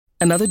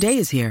Another day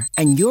is here,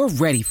 and you're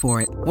ready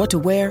for it. What to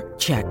wear?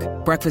 Check.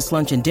 Breakfast,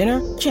 lunch, and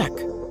dinner? Check.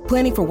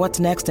 Planning for what's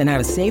next and how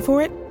to save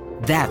for it?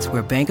 That's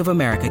where Bank of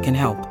America can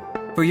help.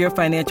 For your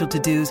financial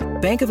to-dos,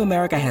 Bank of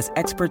America has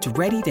experts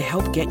ready to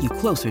help get you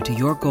closer to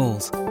your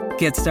goals.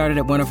 Get started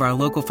at one of our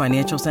local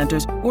financial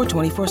centers or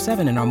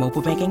 24/7 in our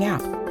mobile banking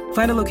app.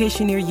 Find a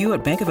location near you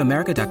at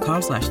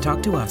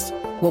bankofamerica.com/talktous.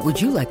 What would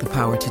you like the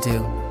power to do?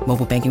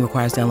 Mobile banking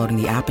requires downloading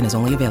the app and is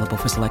only available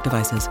for select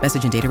devices.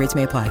 Message and data rates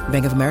may apply.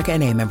 Bank of America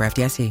N.A., member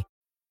FDIC.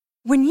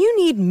 When you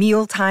need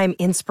mealtime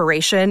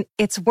inspiration,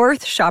 it's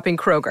worth shopping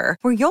Kroger,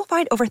 where you'll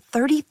find over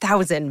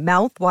 30,000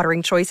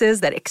 mouth-watering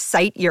choices that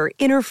excite your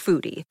inner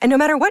foodie. And no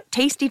matter what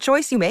tasty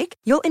choice you make,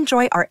 you'll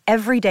enjoy our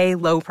everyday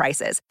low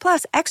prices,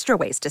 plus extra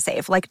ways to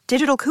save, like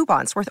digital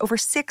coupons worth over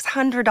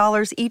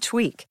 $600 each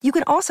week. You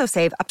can also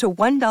save up to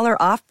 $1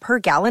 off per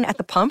gallon at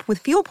the pump with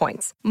fuel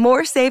points.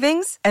 More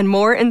savings and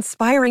more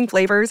inspiring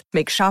flavors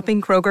make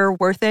shopping Kroger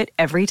worth it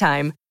every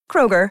time.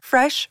 Kroger,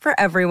 fresh for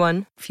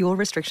everyone. Fuel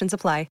restrictions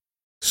apply.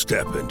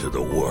 Step into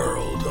the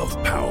world of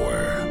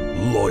power,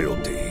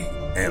 loyalty,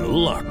 and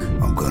luck.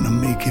 I'm gonna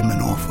make him an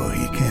offer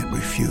he can't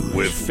refuse.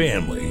 With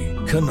family,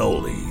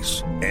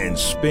 cannolis, and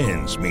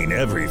spins mean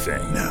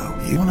everything. Now,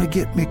 you wanna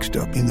get mixed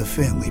up in the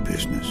family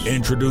business.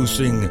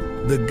 Introducing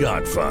The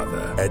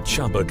Godfather at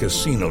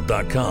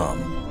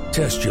ChumbaCasino.com.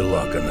 Test your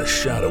luck in the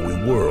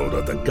shadowy world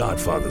of The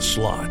Godfather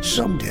slot.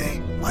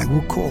 Someday, I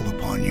will call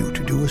upon you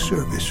to do a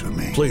service for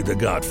me. Play The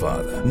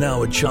Godfather,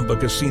 now at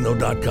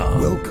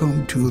ChumbaCasino.com.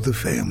 Welcome to the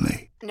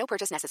family. No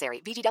purchase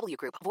necessary. VGW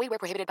Group. Void where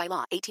prohibited by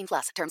law. 18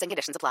 plus. Terms and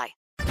conditions apply.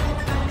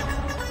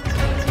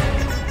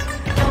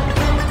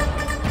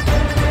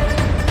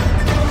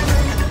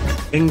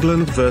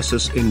 England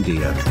versus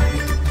India.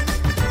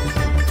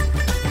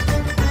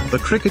 The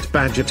Cricket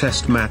Badger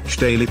Test Match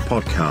Daily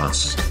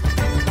Podcast.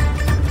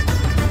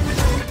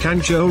 Can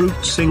Joe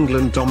Root's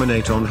England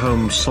dominate on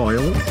home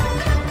soil?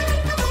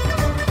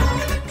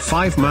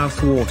 5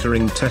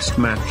 mouth-watering test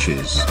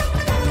matches.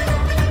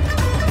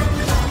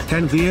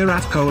 Can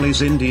Virat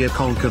Kohli's India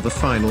conquer the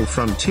final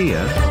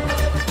frontier?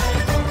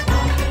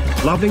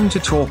 Loving to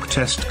talk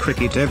test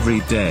cricket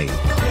every day.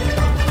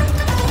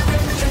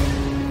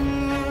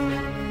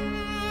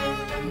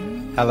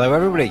 Hello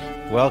everybody,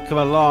 welcome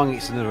along.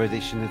 It's another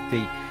edition of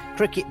the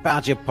Cricket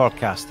Badger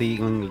podcast, the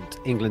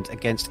England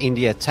against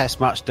India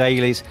Test Match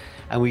Dailies.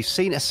 And we've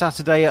seen a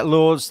Saturday at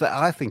Lords that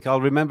I think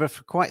I'll remember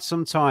for quite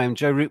some time.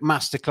 Joe Root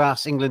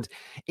masterclass, England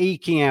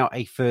eking out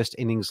a first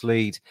innings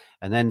lead.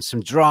 And then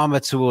some drama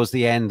towards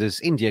the end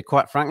as India,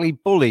 quite frankly,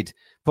 bullied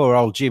poor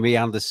old Jimmy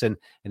Anderson.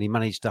 And he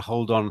managed to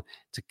hold on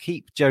to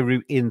keep Joe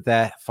Root in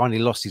there. Finally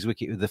lost his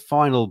wicket with the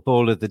final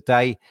ball of the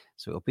day.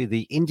 So it'll be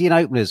the Indian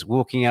openers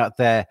walking out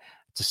there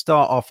to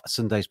start off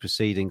Sunday's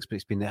proceedings. But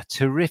it's been a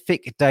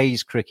terrific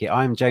day's cricket.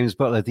 I'm James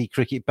Butler, the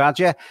Cricket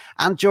Badger,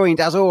 and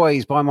joined, as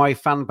always, by my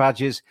fan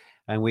badgers.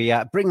 And we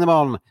bring them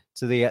on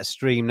to the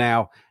stream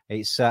now.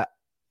 It's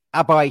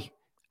Abai,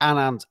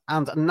 Anand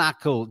and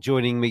Nakul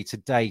joining me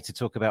today to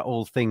talk about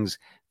all things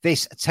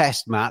this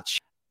test match.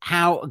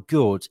 How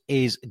good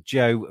is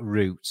Joe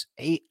Root?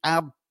 He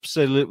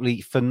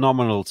absolutely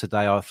phenomenal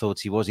today, I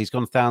thought he was. He's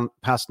gone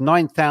past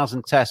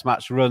 9,000 test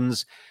match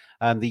runs,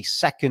 and the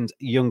second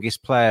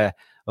youngest player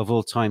of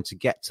all time to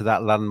get to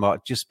that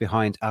landmark, just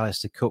behind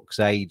Alistair Cook's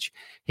age.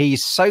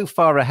 He's so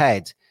far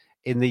ahead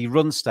in the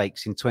run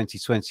stakes in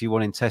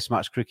 2021 in Test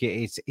match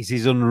cricket. It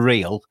is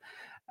unreal.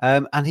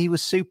 And he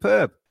was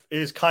superb. It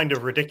is kind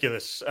of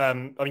ridiculous. I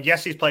mean,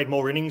 yes, he's played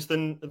more innings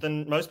than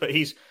most, but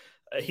he's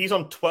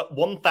on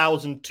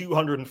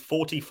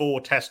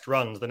 1,244 Test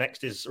runs. The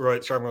next is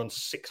Rohit Sharma on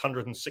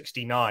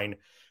 669.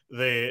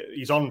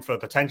 He's on for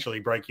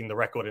potentially breaking the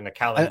record in a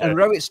calendar. And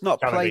Rohit's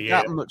not played year.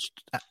 that much.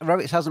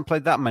 Rohit hasn't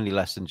played that many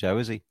less than Joe,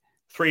 has he?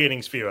 3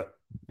 innings fewer.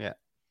 Yeah.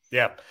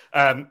 Yeah,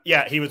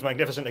 he was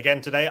magnificent again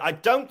today. I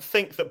don't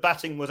think that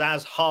batting was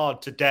as hard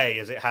today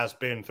as it has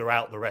been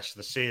throughout the rest of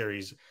the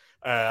series.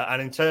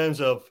 And in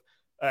terms of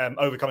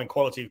overcoming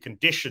quality of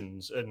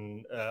conditions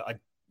and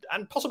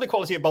possibly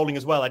quality of bowling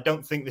as well, I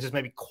don't think this is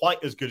maybe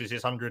quite as good as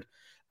his 100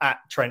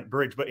 at Trent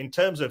Bridge. But in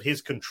terms of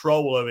his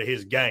control over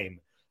his game,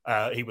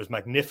 he was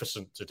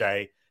magnificent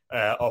today.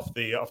 Off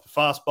the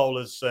fast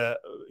bowlers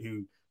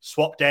who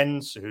swapped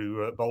ends,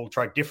 who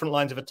tried different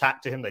lines of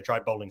attack to him. They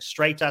tried bowling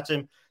straight at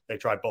him. They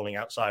tried bowling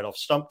outside off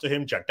stump to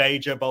him.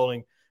 Jadeja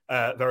bowling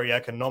very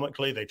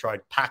economically. They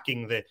tried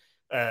packing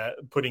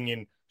putting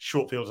in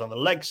short fields on the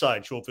leg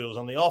side, short fields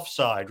on the off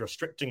side,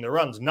 restricting the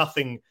runs.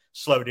 Nothing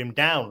slowed him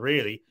down,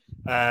 really.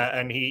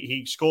 And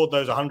he scored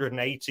those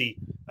 180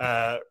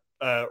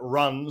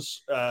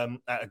 runs at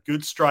a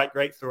good strike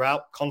rate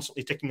throughout,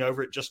 constantly ticking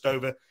over at just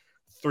over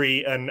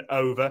 3 and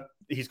over.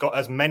 He's got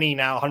as many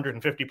now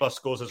 150 plus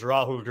scores as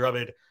Rahul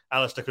Dravid,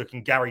 Alistair Cook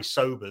and Gary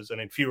Sobers,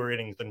 and in fewer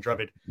innings than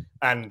Dravid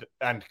and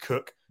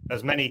Cook.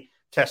 As many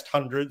Test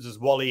hundreds as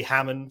Wally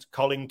Hammond,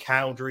 Colin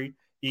Cowdrey,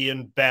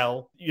 Ian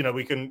Bell. You know,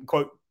 we can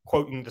quote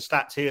quoting the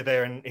stats here,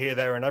 there,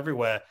 and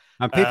everywhere.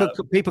 And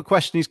people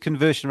question his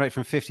conversion rate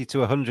from 50 to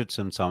 100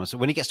 sometimes. So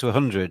when he gets to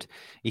 100,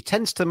 he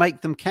tends to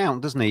make them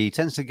count, doesn't he? He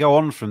tends to go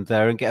on from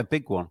there and get a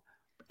big one.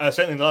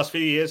 Certainly in the last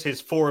few years,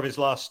 his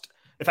last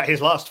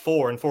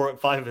 4 and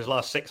 5 of his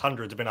last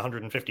 600s have been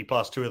 150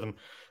 plus. 2 of them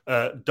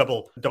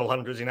double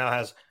hundreds. He now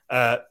has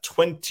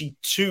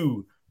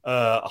 22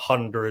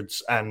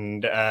 hundreds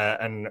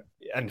and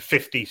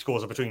 50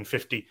 scores of between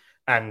 50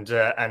 and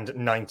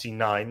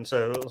 99.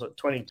 So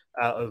 20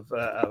 out of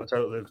a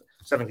total of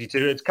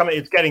 72. It's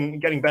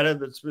getting better.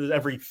 That's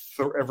every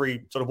sort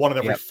of one of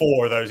every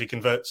 4 of those he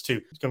converts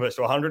to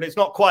 100. It's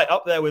not quite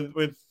up there with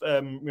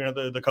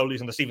the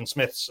Kohlis and the Stephen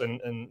Smiths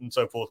and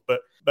so forth,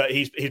 but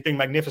he's been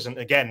magnificent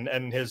again,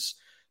 and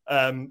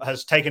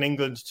has taken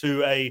England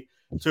to a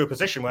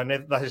position where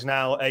that is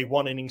now a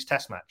one innings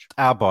test match.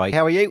 Our boy,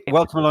 how are you?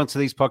 Welcome along to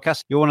these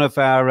podcasts. You're one of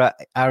our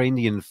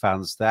Indian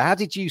fans there. How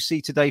did you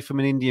see today from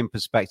an Indian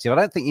perspective? I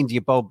don't think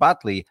India bowled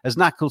badly, as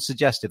Nakul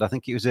suggested. I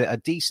think it was a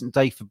decent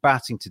day for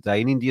batting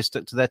today, and India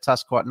stuck to their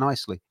task quite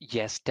nicely.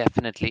 Yes,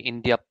 definitely.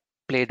 India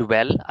played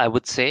well, I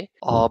would say,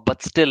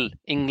 but still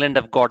England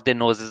have got their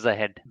noses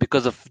ahead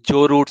because of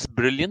Joe Root's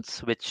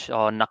brilliance, which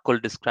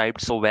Nakul described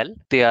so well.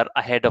 They are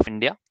ahead of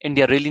India.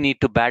 India really need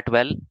to bat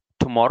well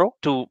tomorrow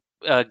to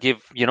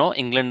give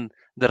England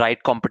the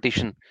right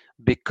competition,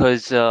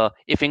 because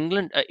if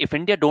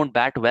India don't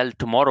bat well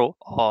tomorrow,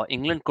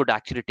 England could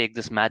actually take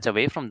this match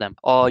away from them.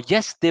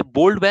 Yes, they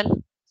bowled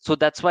well, so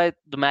that's why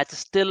the match is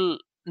still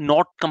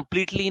not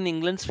completely in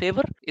England's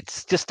favor.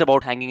 It's just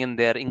about hanging in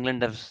there.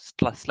 England have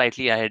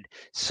slightly ahead.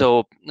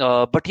 So,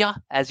 but yeah,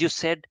 as you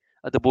said,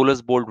 the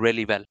bowlers bowled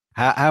really well.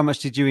 How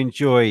much did you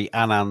enjoy,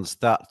 Anand,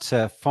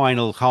 that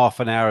final half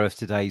an hour of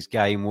today's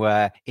game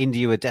where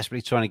India were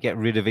desperately trying to get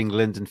rid of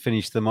England and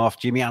finish them off?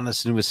 Jimmy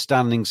Anderson was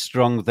standing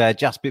strong there.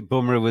 Jasprit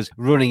Bumrah was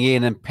running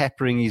in and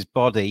peppering his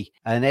body.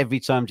 And every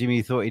time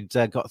Jimmy thought he'd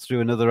got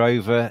through another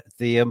over,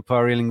 the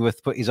umpire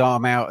Illingworth put his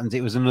arm out and it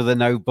was another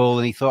no ball.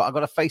 And he thought, I've got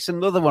to face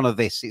another one of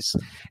this.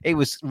 It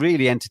was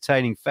really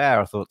entertaining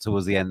fare, I thought,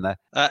 towards the end there.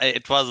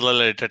 It was a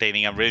little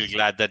entertaining. I'm really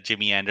glad that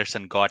Jimmy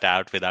Anderson got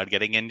out without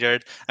getting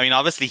injured. I mean,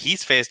 obviously,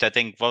 he's faced, I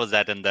think, what was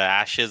that, in the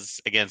Ashes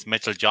against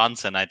Mitchell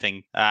Johnson? I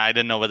think I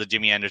didn't know whether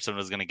Jimmy Anderson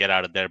was going to get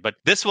out of there, but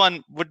this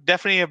one would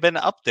definitely have been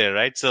up there,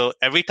 right? So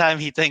every time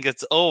he thinks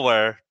it's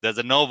over, there's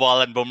a no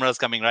ball and Bumrah is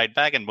coming right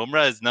back, and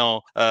Bumrah is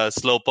no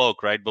slow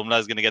poke, right? Bumrah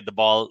is going to get the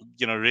ball,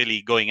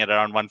 really going at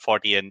around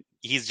 140, and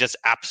he's just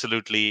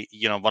absolutely,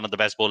 one of the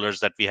best bowlers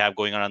that we have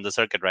going on the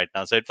circuit right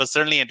now. So it was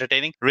certainly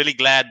entertaining. Really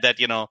glad that,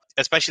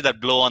 especially that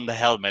blow on the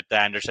helmet,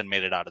 that Anderson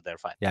made it out of there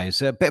fine. Yeah,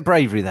 it's a bit of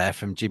bravery there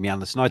from Jimmy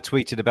Anderson. I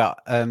tweeted about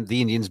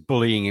the Indians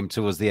bullying him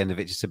towards the end of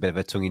it, just a bit of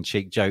a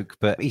tongue-in-cheek joke,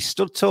 but he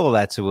stood tall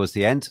there towards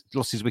the end.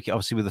 Lost his wicket,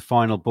 obviously, with the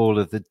final ball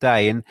of the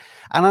day. And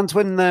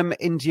when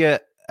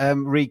India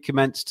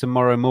recommence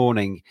tomorrow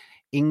morning,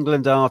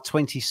 England are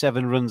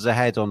 27 runs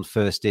ahead on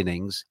first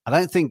innings. I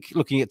don't think,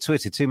 looking at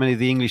Twitter, too many of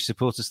the English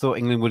supporters thought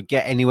England would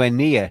get anywhere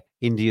near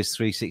India's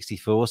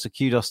 364. So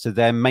kudos to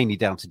them, mainly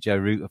down to Joe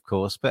Root, of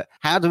course. But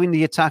how do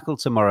India tackle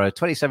tomorrow?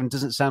 27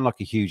 doesn't sound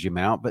like a huge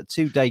amount, but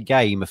 2-day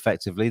game,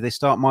 effectively. They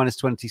start minus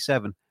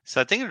 27. So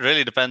I think it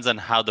really depends on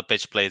how the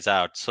pitch plays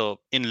out.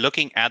 So in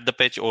looking at the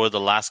pitch over the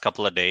last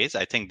couple of days,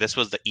 I think this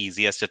was the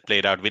easiest it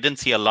played out. We didn't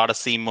see a lot of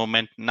seam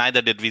movement.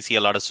 Neither did we see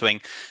a lot of swing.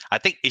 I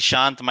think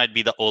Ishant might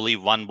be the only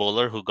one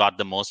bowler who got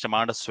the most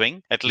amount of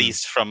swing, at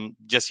least from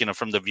just,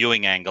 from the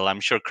viewing angle. I'm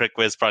sure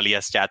Crickwiz probably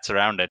has stats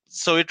around it.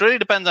 So it really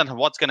depends on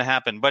what's going to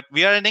happen. But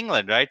we are in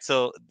England, right?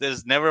 So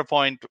there's never a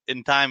point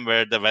in time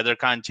where the weather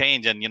can't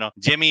change. And,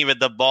 Jimmy with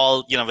the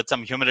ball, with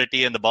some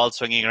humidity and the ball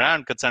swinging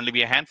around could certainly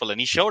be a handful. And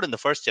he showed in the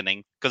first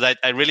inning, because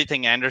I really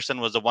think Anderson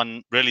was the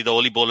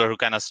only bowler who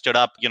kind of stood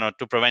up,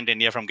 to prevent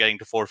India from getting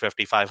to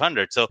 450,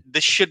 500. So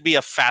this should be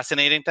a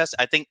fascinating test.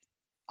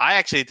 I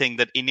actually think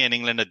that India and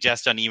England are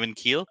just on even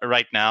keel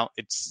right now.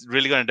 It's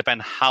really going to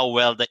depend how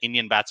well the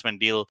Indian batsmen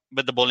deal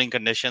with the bowling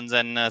conditions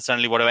and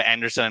certainly whatever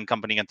Anderson and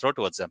company can throw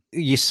towards them.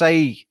 You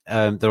say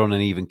they're on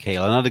an even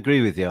keel, and I'd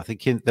agree with you. I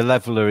think the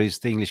leveller is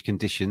the English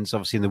conditions.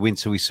 Obviously, in the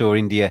winter, we saw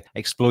India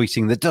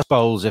exploiting the dust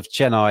bowls of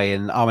Chennai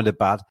and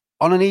Ahmedabad.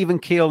 On an even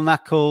keel,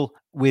 Nakul,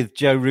 with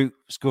Joe Root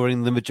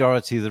scoring the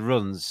majority of the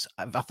runs.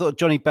 I thought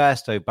Johnny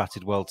Bairstow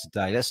batted well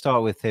today. Let's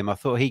start with him. I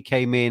thought he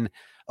came in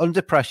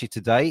under pressure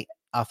today.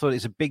 I thought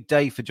it's a big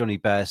day for Johnny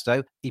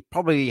Bairstow. He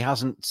probably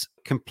hasn't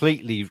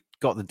completely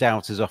got the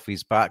doubters off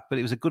his back, but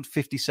it was a good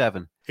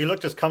 57. He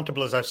looked as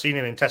comfortable as I've seen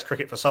him in Test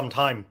cricket for some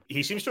time.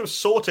 He seems to have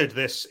sorted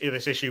this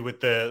issue with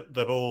the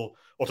ball,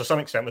 or to some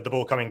extent with the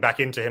ball coming back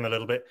into him a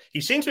little bit.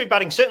 He seems to be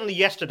batting, certainly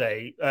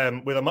yesterday,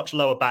 with a much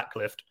lower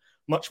backlift,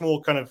 much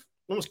more kind of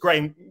almost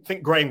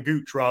Graham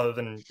Gooch rather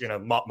than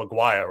Mark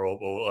Maguire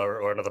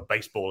or another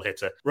baseball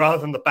hitter. Rather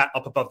than the bat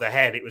up above the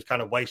head, it was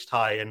kind of waist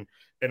high and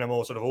in a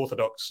more sort of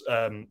orthodox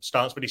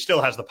stance. But he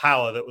still has the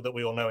power that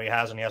we all know he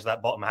has, and he has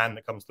that bottom hand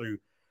that comes through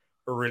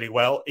really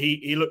well.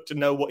 He looked to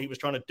know what he was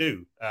trying to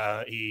do.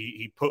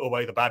 He put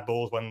away the bad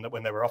balls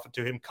when they were offered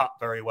to him, cut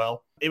very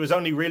well. It was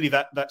only really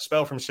that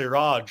spell from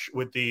Siraj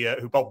with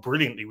who bowled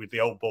brilliantly with the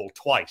old ball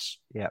twice.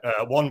 Yeah.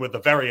 One with the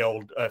very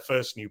old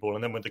first new ball,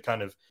 and then with the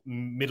kind of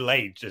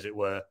middle-aged, as it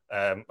were,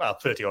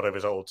 30-odd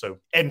overs old, so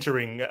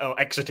exiting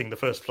the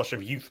first flush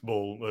of youth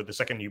ball, the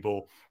second new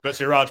ball. But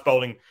Siraj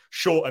bowling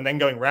short and then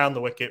going round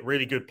the wicket,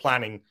 really good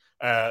planning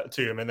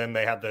to him, and then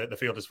they had the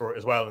fielders for it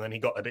as well, and then he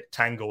got a bit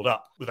tangled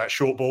up with that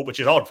short ball, which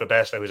is odd for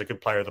Bairstow, who's a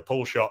good player of the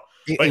pull shot.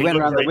 He went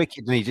around the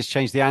wicket and he just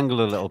changed the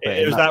angle a little bit.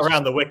 It was that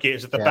around the wicket,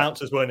 is that the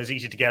bouncers weren't as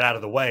easy to get out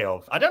of the way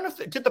of. I don't know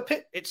if did the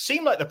pitch. It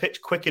seemed like the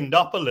pitch quickened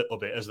up a little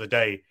bit as the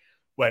day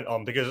went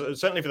on, because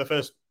certainly for the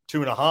first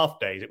 2.5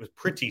 days it was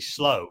pretty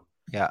slow.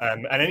 Yeah.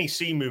 And any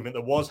seam movement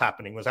that was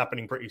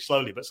happening pretty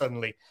slowly, but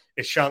suddenly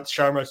Ishant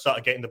Sharma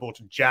started getting the ball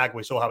to Jag.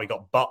 We saw how he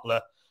got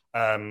Buttler,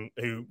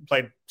 who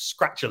played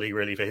scratchily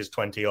really for his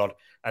 20-odd,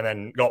 and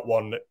then got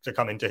one to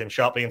come into him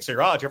sharply. And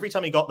Siraj, every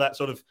time he got that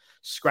sort of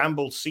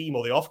scrambled seam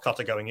or the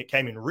off-cutter going, it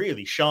came in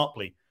really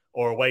sharply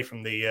or away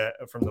from the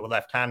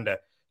left-hander.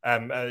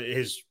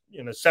 His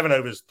 7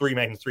 overs, 3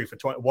 maidens,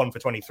 1 for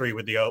 23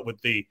 with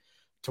the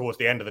towards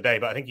the end of the day,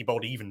 but I think he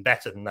bowled even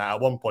better than that.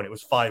 At one point, it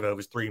was 5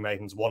 overs, 3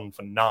 maidens, 1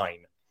 for 9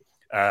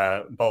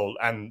 bowled,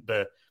 and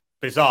the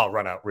bizarre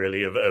run out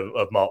really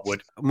of Mark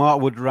Wood. Mark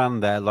Wood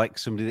ran there like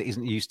somebody that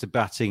isn't used to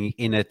batting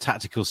in a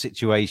tactical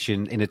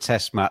situation in a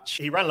test match.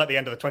 He ran like the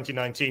end of the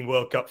 2019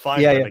 World Cup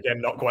final, and again,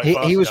 not quite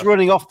fast He was enough.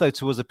 running off, though,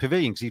 towards the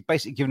pavilion, because he'd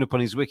basically given up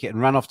on his wicket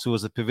and ran off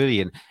towards the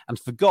pavilion and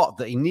forgot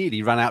that he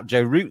nearly ran out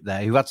Joe Root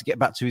there, who had to get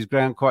back to his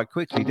ground quite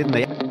quickly, didn't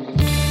he?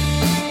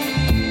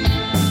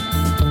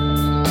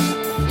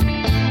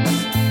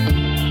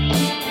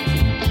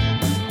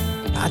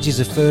 Badgers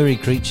are furry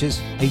creatures.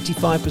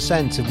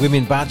 85% of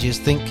women badgers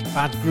think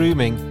bad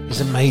grooming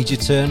is a major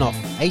turn-off.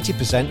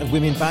 80% of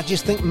women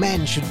badgers think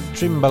men should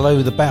trim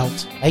below the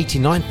belt.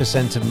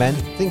 89% of men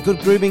think good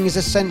grooming is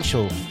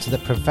essential to their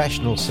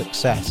professional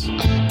success.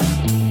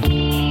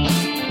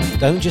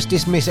 Don't just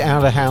dismiss it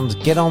out of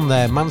hand. Get on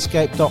there,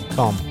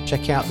 manscaped.com.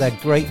 Check out their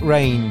great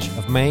range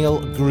of male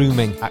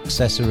grooming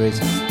accessories.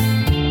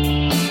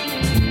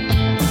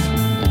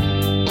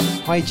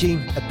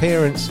 Hygiene,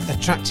 appearance,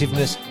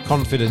 attractiveness,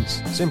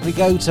 confidence. Simply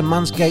go to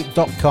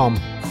manscaped.com,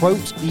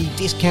 quote the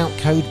discount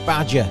code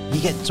BADGER. You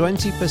get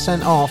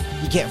 20% off,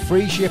 you get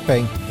free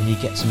shipping, and you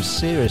get some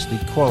seriously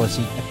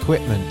quality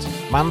equipment.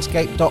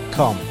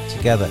 Manscaped.com.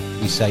 Together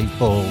we save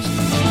balls.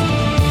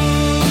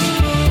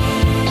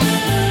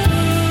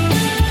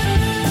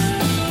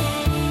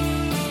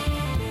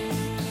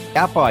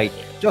 Abai,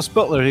 Jos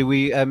Buttler, who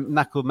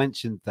Nakul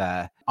mentioned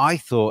there, I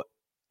thought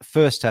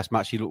first test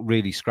match he looked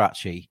really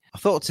scratchy. I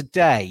thought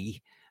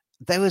today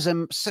there was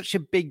such a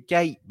big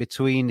gap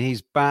between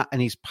his bat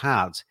and his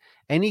pad.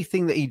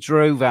 Anything that he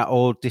drove at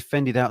or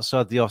defended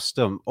outside the off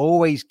stump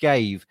always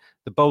gave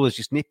the bowlers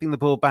just nipping the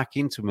ball back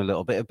into him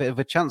a bit of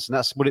a chance, and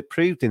that's what it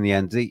proved in the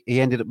end.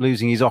 He ended up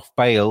losing his off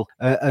bail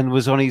and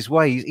was on his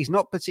way. He's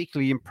not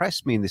particularly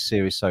impressed me in this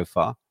series so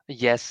far.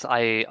 Yes,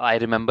 I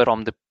remember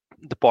on the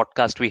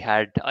podcast we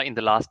had in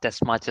the last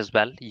test match as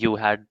well, you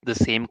had the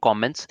same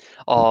comments.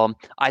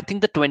 I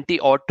think the 20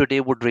 odd today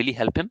would really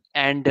help him,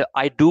 and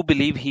I do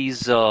believe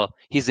he's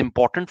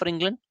important for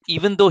England,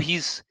 even though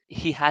he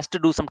has to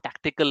do some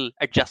tactical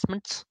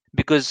adjustments,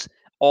 because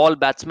all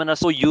batsmen are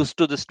so used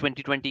to this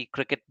 2020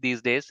 cricket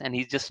these days, and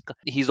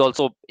he's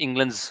also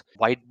England's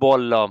white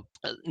ball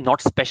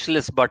not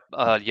specialist, but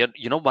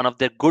one of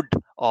their good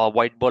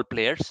white ball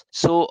players.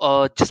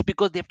 So just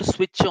because they have to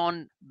switch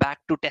on back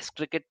to test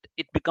cricket,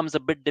 it becomes a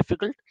bit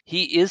difficult.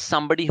 He is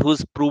somebody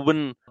who's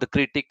proven the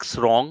critics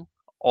wrong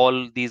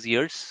all these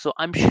years, so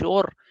I'm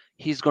sure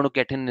he's going to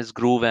get in his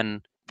groove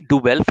and do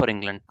well for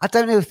England. I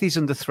don't know if he's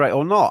under threat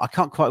or not. I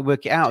can't quite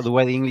work it out the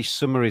way the English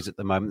summer is at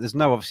the moment. There's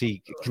no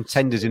obviously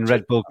contenders in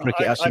red ball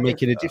cricket actually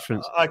making a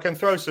difference. I can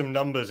throw some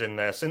numbers in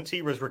there. Since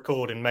he was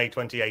recalled in May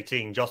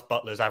 2018, Jos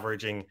Buttler's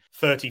averaging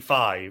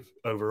 35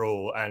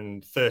 overall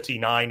and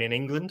 39 in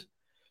England.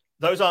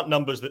 Those aren't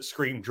numbers that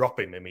scream drop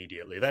him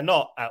immediately. They're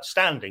not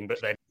outstanding,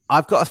 but they're...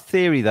 I've got a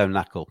theory though,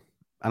 Nakul,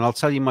 and I'll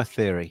tell you my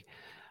theory.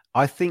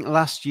 I think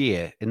last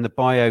year in the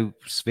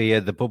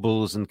biosphere, the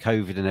bubbles and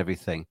COVID and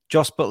everything,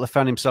 Jos Buttler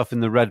found himself in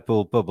the red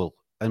ball bubble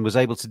and was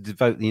able to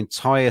devote the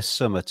entire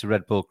summer to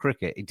red ball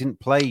cricket. He didn't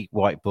play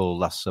white ball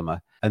last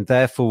summer and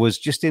therefore was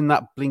just in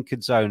that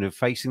blinkered zone of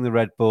facing the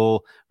red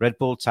ball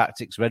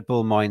tactics, red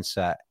ball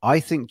mindset. I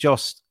think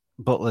Jos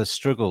Buttler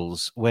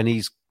struggles when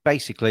he's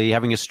basically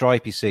having a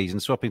stripy season,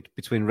 swapping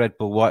between red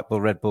ball, white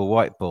ball, red ball,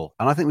 white ball.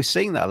 And I think we're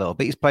seeing that a little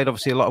bit. He's played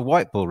obviously a lot of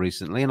white ball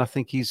recently, and I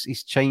think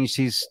he's changed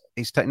his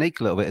technique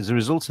a little bit as a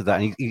result of that.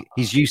 And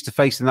he's used to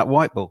facing that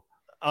white ball.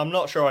 I'm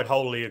not sure I'd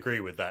wholly agree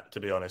with that, to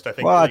be honest. I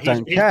think. Well, I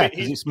don't care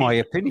because it's my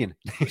opinion.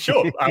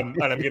 Sure,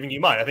 and I'm giving you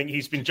mine. I think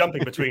he's been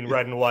jumping between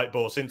red and white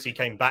ball since he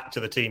came back to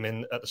the team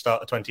at the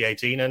start of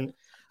 2018 and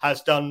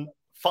has done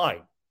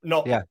fine.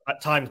 Not at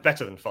times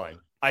better than fine.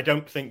 I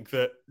don't think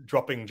that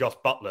dropping Jos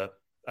Buttler,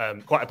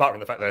 quite apart from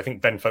the fact that I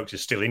think Ben Foakes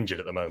is still injured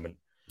at the moment,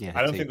 Yeah,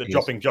 I don't think that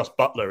dropping Jos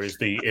Buttler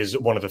is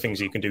one of the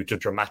things you can do to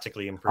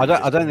dramatically improve.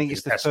 I don't think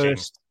it's the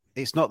first.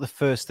 It's not the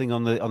first thing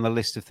on the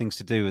list of things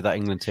to do with that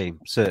England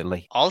team,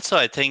 certainly. Also,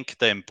 I think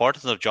the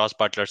importance of Jos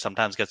Buttler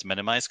sometimes gets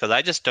minimized because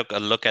I just took a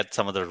look at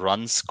some of the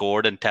runs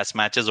scored in Test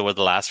matches over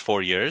the last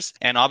 4 years.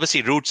 And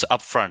obviously, Root's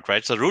up front,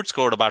 right? So Root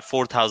scored about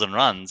 4,000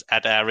 runs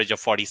at an average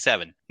of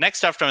 47.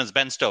 Next after him is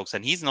Ben Stokes,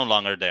 and he's no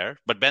longer there,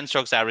 but Ben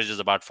Stokes' average is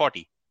about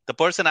 40. The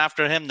person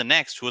after him, the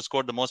next, who has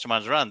scored the most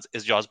amount of runs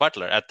is Jos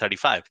Buttler at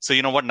 35. So,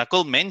 what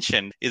Nakul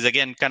mentioned is,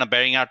 again, kind of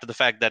bearing out to the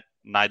fact that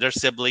neither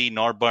Sibley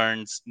nor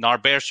Burns nor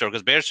Bairstow,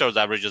 because Bairstow's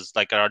average is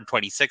like around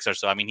 26 or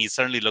so. I mean, he's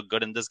certainly looked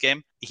good in this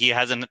game. He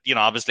hasn't,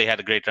 obviously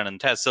had a great run in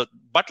Test. So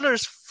Buttler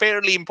is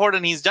fairly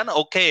important. He's done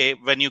okay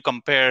when you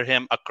compare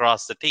him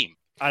across the team.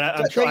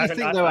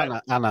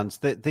 Anand,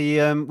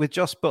 with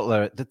Jos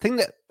Buttler, the thing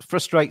that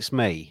frustrates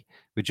me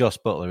with Jos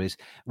Buttler is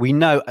we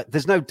know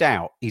there's no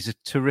doubt he's a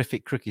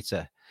terrific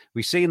cricketer.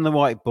 We see in the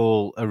white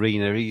ball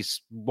arena,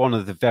 he's one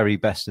of the very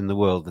best in the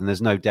world, and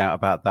there's no doubt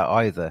about that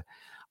either.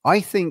 I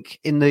think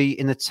in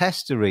the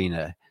Test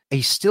arena,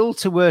 he's still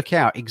to work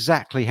out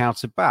exactly how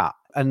to bat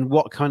and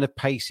what kind of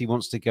pace he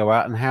wants to go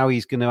at and how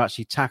he's going to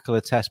actually tackle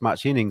a Test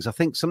match innings. I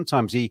think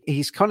sometimes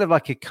he's kind of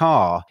like a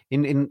car.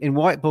 In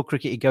white ball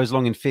cricket, he goes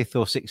along in fifth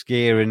or sixth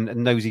gear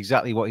and knows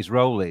exactly what his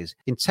role is.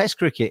 In Test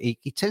cricket,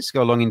 he tends to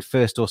go along in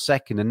first or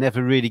second and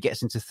never really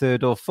gets into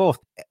third or fourth.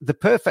 The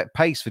perfect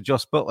pace for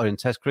Jos Buttler in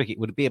Test cricket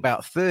would be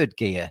about third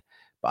gear,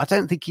 but I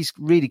don't think he's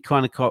really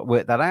kind of quite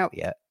worked that out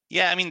yet.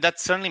 Yeah, I mean, that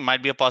certainly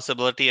might be a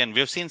possibility. And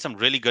we've seen some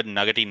really good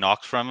nuggety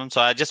knocks from him. So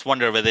I just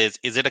wonder whether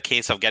is it a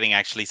case of getting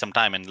actually some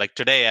time? And like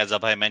today, as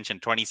Abhay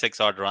mentioned, 26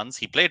 odd runs.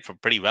 He played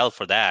pretty well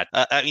for that.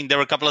 I mean, there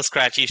were a couple of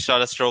scratchy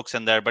sort of strokes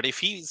in there. But if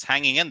he's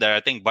hanging in there, I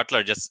think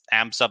Buttler just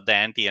amps up the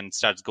ante and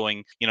starts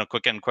going,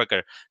 quicker and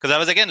quicker. Because I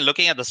was, again,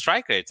 looking at the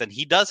strike rates. And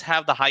he does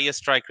have the highest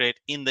strike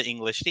rate in the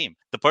English team.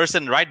 The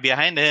person right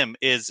behind him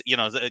is,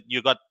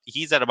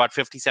 he's at about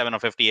 57 or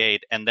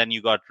 58. And then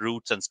you got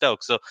Roots and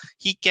Stokes. So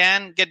he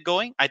can get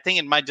going. I think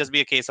it might just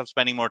be a case of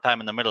spending more time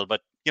in the middle,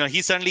 but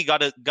he certainly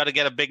got to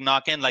get a big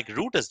knock in like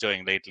Root is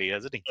doing lately,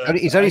 hasn't he?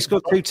 He's only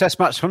scored 2 Test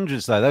match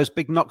hundreds though. Those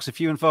big knocks are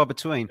few and far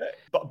between.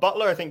 But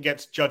Buttler, I think,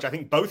 gets judged. I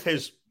think both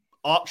his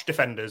arch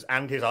defenders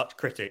and his arch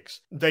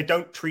critics, they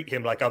don't treat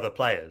him like other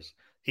players.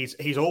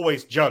 He's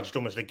always judged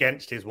almost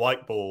against his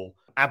white ball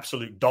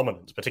absolute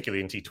dominance,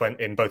 particularly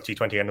in both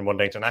T20 and in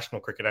one-day international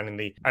cricket and in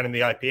the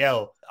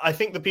IPL. I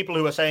think the people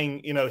who are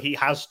saying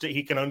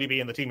he can only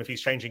be in the team if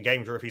he's changing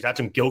games or if he's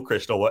Adam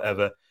Gilchrist or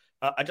whatever.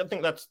 I don't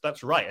think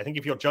that's right. I think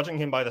if you're judging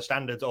him by the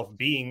standards of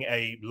being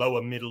a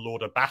lower middle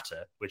order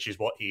batter, which is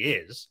what he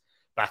is,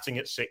 batting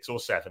at 6 or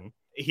 7,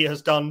 he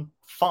has done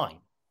fine.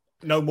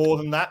 No more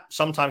than that,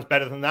 sometimes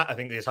better than that. I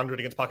think his 100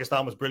 against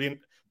Pakistan was brilliant.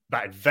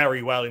 Batted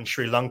very well in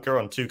Sri Lanka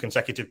on 2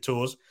 consecutive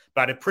tours.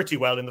 Batted pretty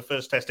well in the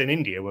first Test in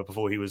India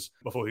before he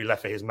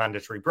left for his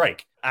mandatory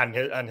break, and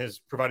has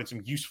provided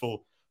some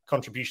useful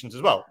contributions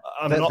as well.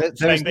 I'm not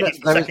saying that he's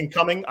the second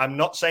coming. I'm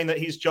not saying that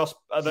he's just...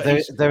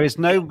 there is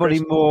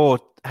nobody more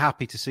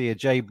happy to see a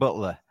Jay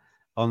Buttler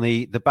on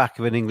the back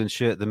of an England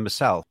shirt than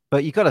myself.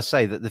 But you've got to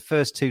say that the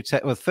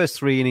first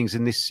 3 innings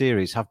in this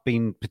series have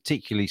been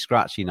particularly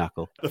scratchy,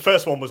 Knuckle. The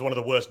first one was one of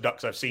the worst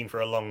ducks I've seen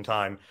for a long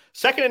time.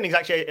 Second innings,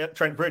 actually, at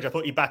Trent Bridge, I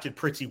thought he batted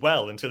pretty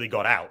well until he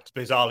got out,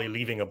 bizarrely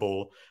leaving a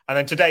ball. And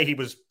then today he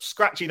was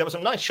scratchy. There were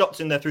some nice shots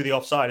in there through the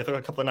offside. I thought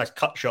a couple of nice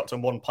cut shots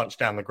and one punch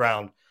down the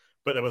ground.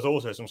 But there was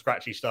also some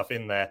scratchy stuff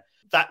in there.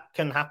 That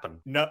can happen.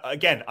 No,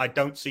 again, I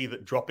don't see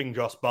that dropping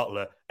Jos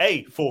Buttler,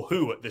 A, for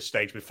who at this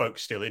stage with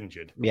folks still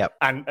injured? Yep.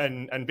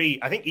 And B,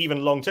 I think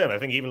even long term, I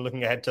think even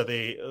looking ahead to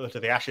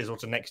the Ashes or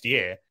to next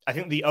year, I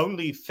think the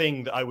only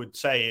thing that I would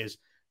say is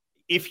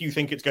if you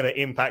think it's going to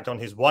impact on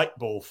his white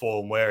ball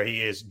form where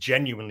he is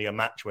genuinely a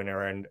match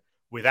winner, and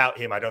without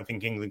him, I don't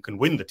think England can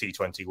win the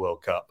T20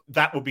 World Cup.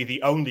 That would be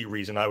the only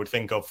reason I would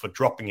think of for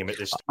dropping him at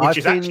this, which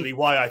is actually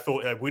why I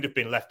thought it would have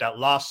been left out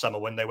last summer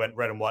when they went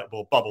red and white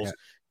ball bubbles. Yeah.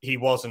 He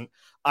wasn't.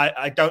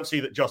 I don't see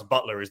that Jos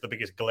Buttler is the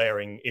biggest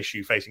glaring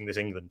issue facing this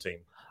England team.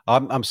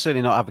 I'm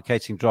certainly not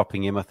advocating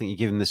dropping him. I think you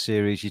give him the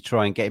series, you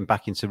try and get him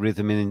back into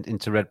rhythm,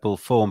 into Red Bull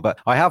form. But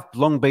I have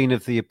long been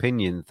of the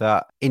opinion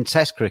that in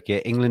Test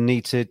cricket, England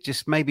need to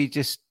just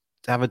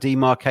have a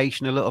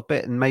demarcation a little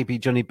bit, and maybe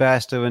Johnny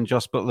Bairstow and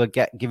Jos Buttler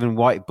get given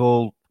white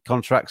ball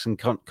contracts and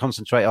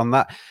concentrate on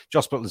that.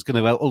 Jos Buttler's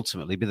going to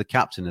ultimately be the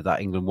captain of that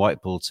England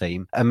white ball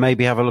team, and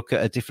maybe have a look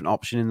at a different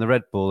option in the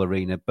red ball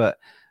arena. But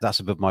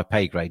that's above my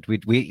pay grade.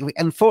 We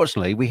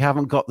unfortunately, we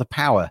haven't got the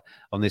power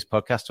on this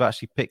podcast to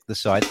actually pick the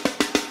side.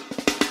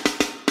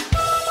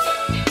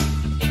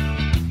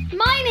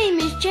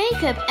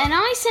 Jacob, and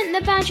I sent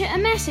the Badger a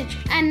message,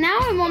 and now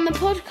I'm on the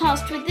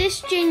podcast with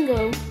this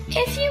jingle.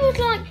 If you would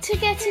like to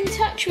get in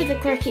touch with the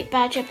Cricket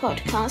Badger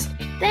podcast,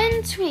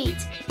 then tweet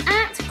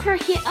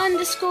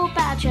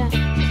 @cricket_badger.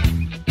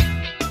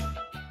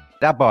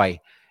 Dabei,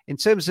 In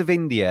terms of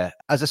India,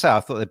 as I say, I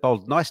thought they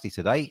bowled nicely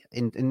today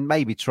in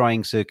maybe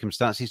trying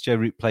circumstances. Joe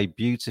Root played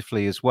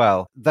beautifully as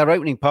well. Their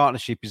opening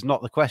partnership is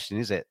not the question,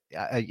 is it?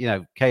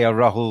 KL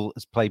Rahul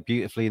has played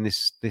beautifully in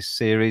this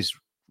series.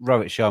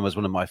 Rohit Sharma is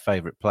one of my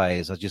favourite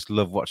players. I just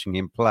love watching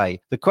him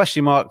play. The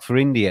question mark for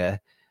India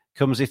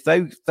comes if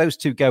those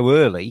two go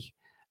early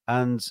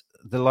and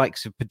the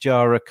likes of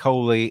Pujara,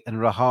 Kohli and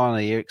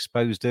Rahane are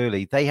exposed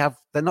early. They're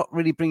not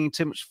really bringing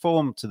too much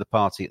form to the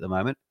party at the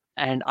moment.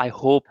 And I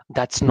hope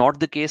that's not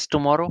the case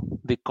tomorrow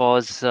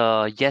because,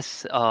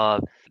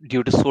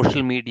 due to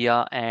social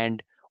media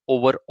and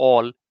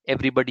overall,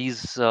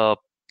 everybody's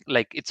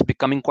it's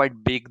becoming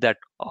quite big that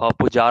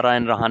Pujara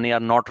and Rahane are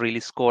not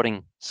really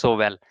scoring so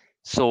well.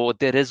 So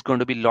there is going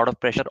to be a lot of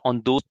pressure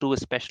on those two,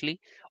 especially.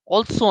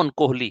 Also on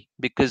Kohli,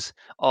 because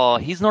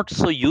he's not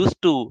so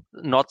used to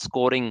not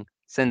scoring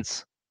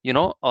since,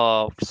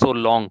 so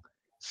long.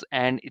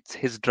 And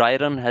his dry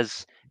run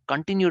has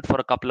continued for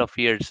a couple of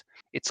years.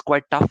 It's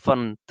quite tough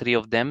on three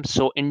of them.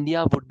 So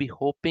India would be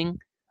hoping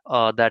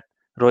that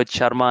Rohit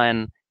Sharma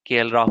and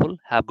KL Rahul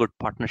have good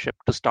partnership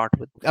to start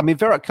with. I mean,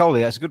 Virat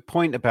Kohli, that's a good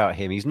point about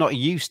him. He's not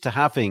used to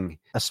having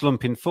a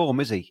slump in form,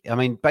 is he? I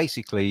mean,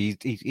 basically,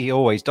 he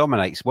always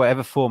dominates.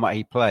 Whatever format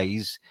he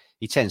plays,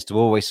 he tends to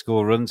always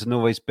score runs and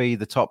always be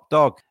the top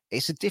dog.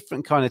 It's a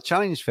different kind of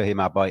challenge for him,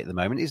 Abhay, at the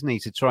moment, isn't he?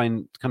 To try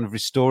and kind of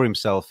restore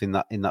himself in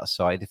that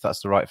side, if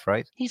that's the right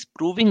phrase. He's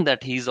proving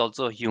that he's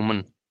also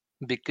human.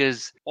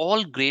 Because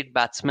all great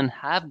batsmen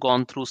have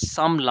gone through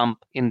some lump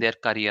in their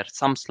career,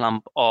 some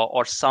slump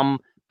or some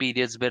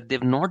periods where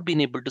they've not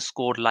been able to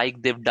score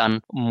like they've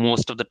done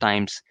most of the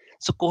times.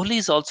 So Kohli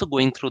is also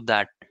going through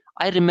that.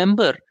 I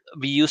remember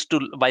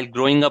while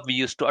growing up, we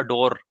used to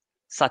adore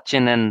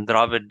Sachin and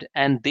Dravid,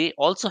 and they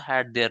also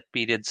had their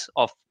periods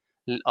of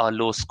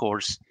low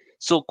scores.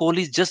 So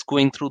Kohli is just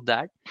going through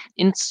that.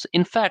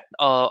 In fact,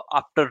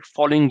 after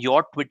following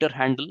your Twitter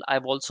handle,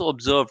 I've also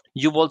observed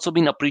you've also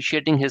been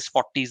appreciating his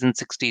 40s and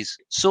 60s.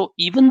 So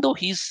even though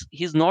he's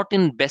not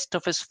in best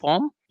of his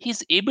form,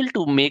 he's able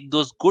to make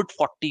those good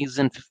 40s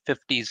and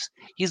 50s.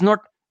 He's not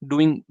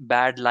doing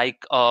bad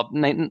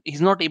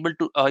he's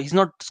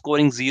not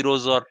scoring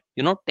zeros or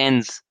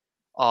tens.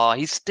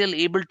 He's still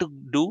able to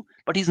do,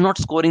 but he's not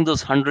scoring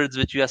those hundreds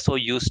which we are so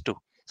used to.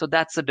 So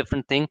that's a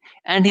different thing.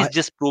 And he's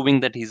just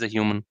proving that he's a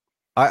human.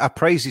 I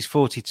praise his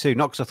 42,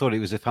 not because I thought it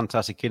was a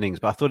fantastic innings,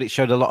 but I thought it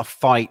showed a lot of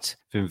fight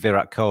from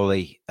Virat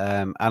Kohli,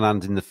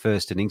 Anand in the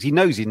first innings. He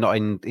knows he's not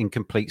in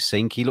complete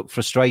sync. He looked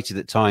frustrated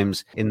at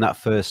times in that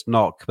first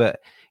knock,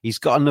 but he's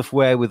got enough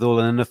wherewithal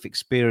and enough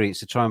experience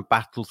to try and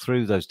battle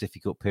through those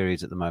difficult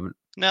periods at the moment.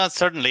 No,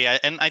 certainly.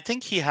 And I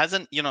think he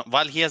hasn't,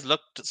 while he has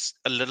looked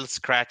a little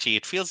scratchy,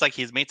 it feels like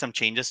he's made some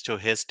changes to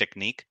his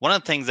technique. One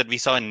of the things that we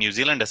saw in New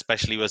Zealand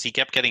especially was he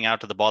kept getting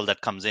out to the ball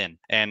that comes in.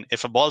 And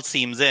if a ball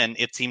seams in,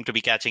 it seemed to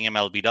be catching him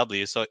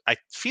LBW. So I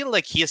feel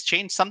like he has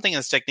changed something in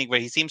his technique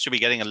where he seems to be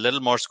getting a little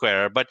more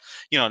squarer. But,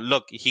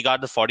 look, he got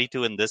the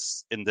 42 in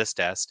this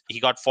test. He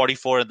got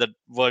 44 in the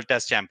World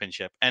Test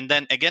Championship. And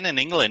then again in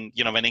England,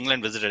 when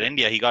England visited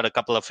India, he got a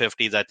couple of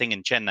 50s, I think,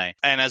 in Chennai.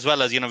 And as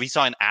well as, we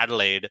saw in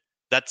Adelaide,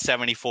 that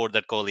 74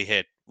 that Kohli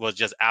hit was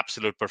just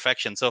absolute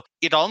perfection. So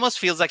it almost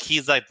feels like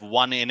he's like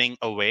one inning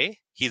away.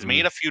 He's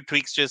made a few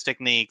tweaks to his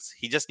techniques.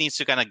 He just needs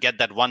to kind of get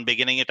that one big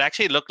inning. It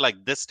actually looked like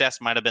this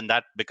test might have been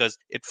that because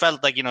it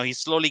felt like, he's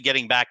slowly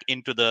getting back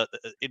into the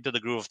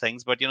groove of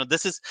things. But,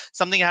 this is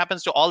something that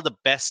happens to all the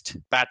best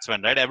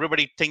batsmen, right?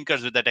 Everybody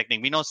tinkers with their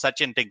technique. We know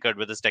Sachin tinkered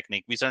with his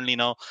technique. We certainly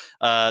know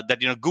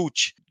that,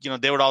 Gooch,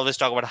 they would always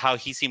talk about how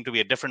he seemed to be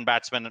a different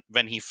batsman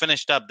when he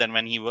finished up than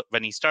when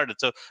he started.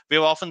 So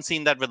we've often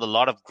seen that with a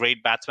lot of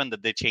great batsmen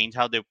that they change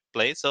how they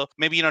play. So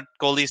maybe,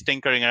 Kohli's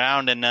tinkering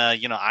around and,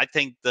 I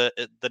think the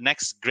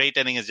next great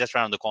inning is just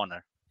around the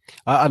corner.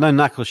 I know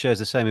Nakul shares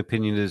the same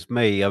opinion as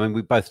me. I mean,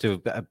 we both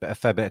do a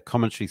fair bit of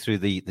commentary through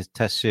the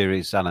Test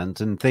series,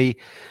 Anand, and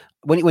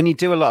when you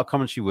do a lot of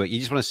commentary work, you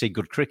just want to see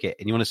good cricket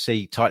and you want to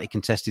see tightly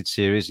contested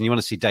series and you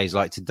want to see days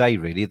like today,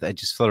 really, that are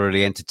just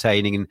thoroughly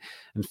entertaining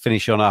and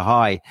finish on a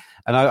high.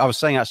 And I was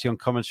saying actually on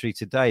commentary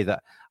today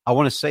that I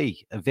want to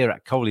see a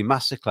Virat Kohli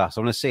masterclass.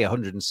 I want to see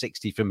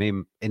 160 from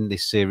him in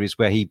this series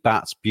where he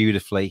bats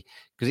beautifully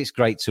because it's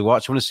great to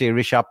watch. I want to see a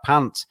Rishabh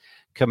Pant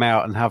come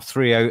out and have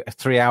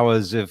 3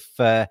 hours of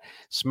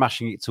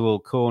smashing it to all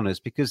corners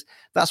because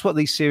that's what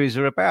these series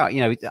are about.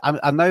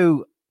 I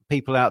know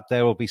people out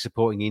there will be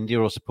supporting India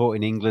or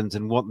supporting England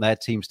and want their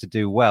teams to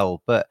do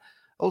well, but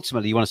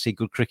ultimately you want to see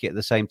good cricket at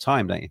the same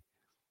time, don't you?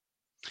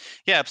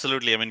 Yeah,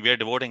 absolutely. I mean, we are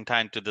devoting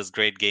time to this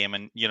great game.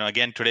 And,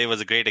 again, today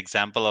was a great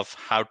example of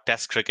how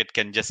Test cricket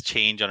can just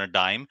change on a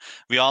dime.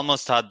 We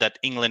almost thought that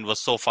England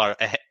was so far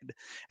ahead.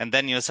 And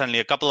then, suddenly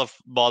a couple of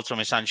balls from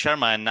Ishant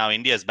Sharma and now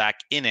India is back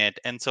in it.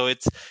 And so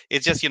it's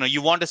just,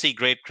 you want to see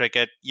great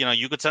cricket.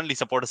 You could certainly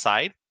support a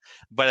side.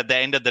 But at the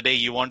end of the day,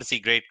 you want to see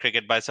great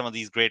cricket by some of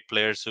these great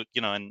players who,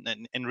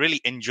 and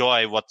really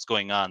enjoy what's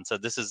going on. So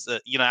this is,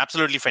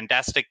 absolutely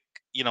fantastic,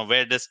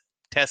 where this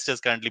Test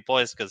is currently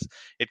poised because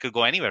it could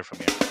go anywhere from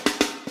here.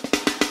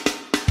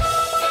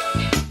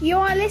 You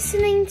are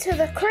listening to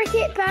the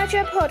Cricket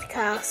Badger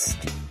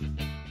podcast.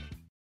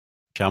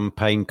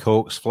 Champagne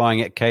corks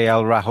flying at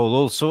KL Rahul,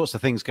 all sorts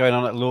of things going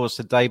on at Lords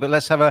today. But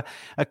let's have a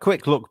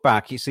quick look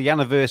back. It's the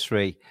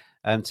anniversary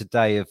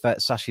today of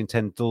Sachin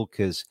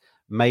Tendulkar's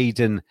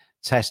maiden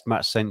Test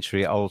match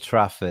century at Old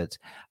Trafford.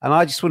 And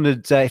I just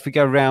wondered if we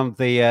go around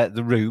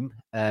the room,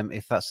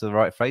 if that's the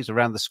right phrase,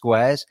 around the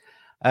squares,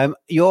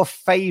 your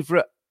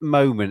favourite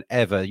moment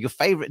ever, your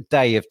favourite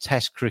day of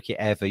Test cricket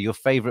ever, your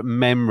favourite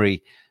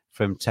memory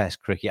from Test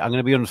cricket. I'm going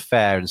to be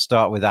unfair and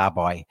start with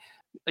Abai.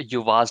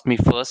 You've asked me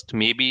first.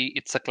 Maybe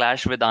it's a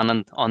clash with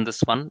Anand on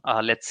this one.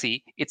 Let's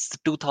see. It's the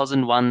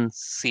 2001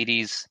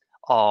 series,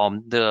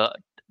 the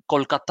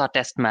Kolkata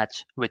Test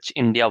match, which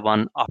India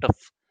won after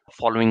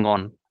following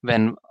on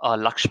when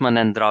Lakshman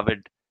and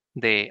Dravid,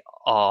 they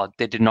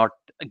did not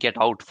get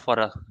out for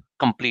a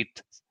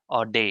complete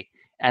day.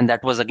 And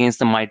that was against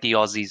the mighty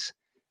Aussies.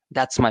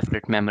 That's my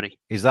favorite memory.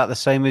 Is that the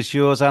same as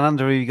yours, Anand,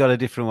 or have you got a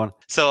different one?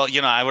 So,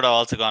 I would have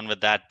also gone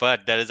with that,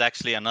 but there is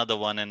actually another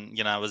one. And,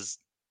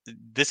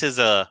 this is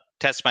a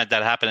test match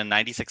that happened in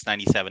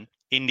 96-97.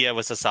 India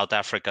versus South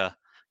Africa,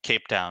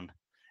 Cape Town.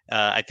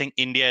 I think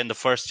India in the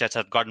first test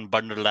had gotten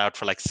bundled out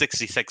for like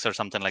 66 or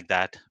something like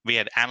that. We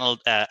had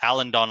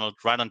Alan Donald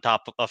right on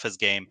top of his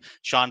game.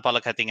 Sean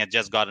Pollock, I think, had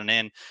just gotten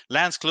in.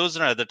 Lance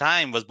Klusener at the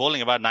time was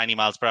bowling about 90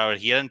 miles per hour.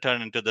 He hadn't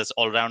turned into this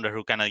all-rounder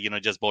who kind of,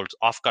 just bowled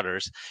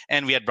off-cutters.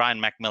 And we had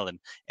Brian McMillan.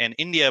 And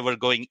India were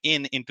going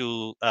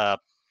into a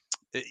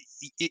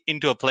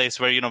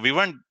place where, we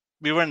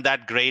weren't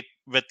that great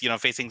with,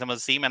 facing some of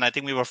the seam. And I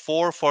think we were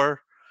 4 for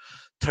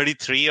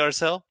 33 or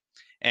so.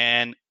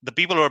 And the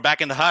people who were back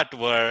in the hut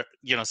were,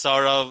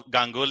 Saurav,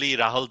 Ganguly,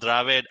 Rahul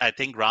Dravid. I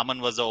think Raman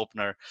was the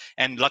opener,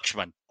 and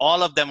Lakshman.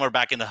 All of them were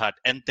back in the hut.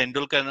 And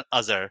Tendulkar and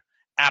Azhar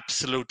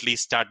absolutely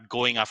start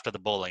going after the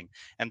bowling.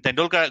 And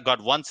Tendulkar got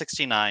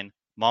 169.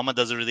 Mohammad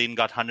Azharuddin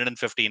got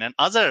 115. And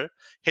Azhar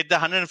hit the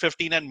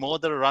 115 and more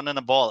than a run and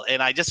a ball.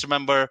 And I just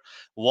remember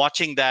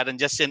watching that and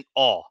just in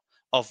awe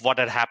of what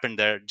had happened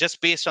there, just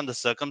based on the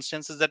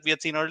circumstances that we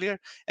had seen earlier.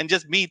 And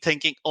just me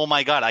thinking, oh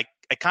my God, I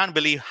can't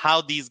believe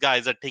how these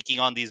guys are taking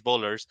on these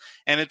bowlers.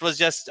 And it was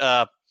just,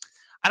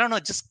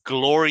 just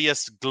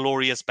glorious,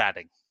 glorious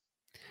batting.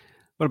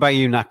 What about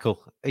you, Nakul?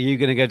 Are you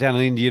going to go down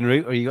an Indian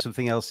route, or you got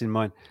something else in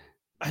mind?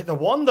 The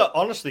one that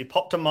honestly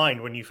popped to mind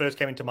when you first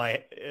came into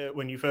my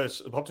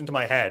popped into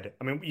my head.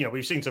 I mean,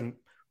 we've seen some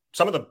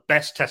of the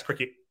best Test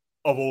cricket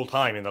of all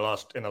time in the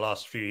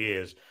last few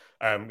years.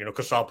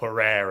 Kusal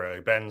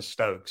Perera, Ben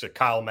Stokes,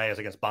 Kyle Mayers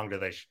against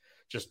Bangladesh,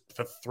 just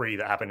the 3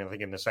 that happened, I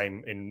think,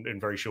 in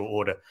very short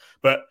order.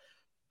 But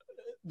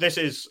this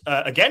is,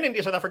 again,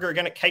 India-South Africa,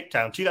 again at Cape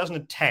Town,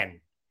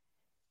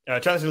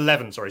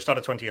 2011,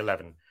 started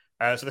 2011.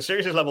 So the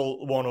series is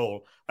level 1-1.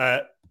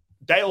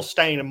 Dale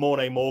Steyn and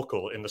Morne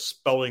Morkel in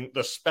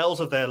the spells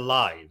of their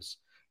lives,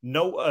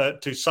 to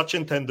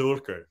Sachin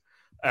Tendulkar.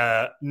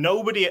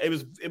 Nobody, it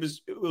was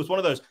one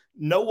of those,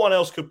 no one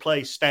else could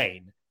play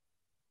Steyn.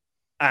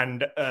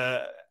 And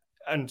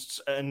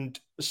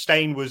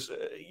Steyn was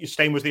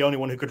the only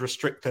one who could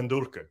restrict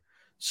Tendulkar.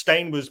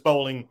 Steyn was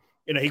bowling,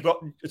 he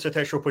got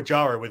Cheteshwar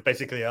Pujara with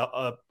basically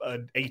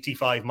an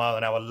 85 mile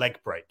an hour leg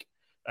break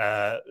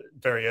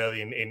very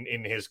early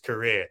in his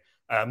career.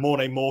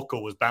 Morne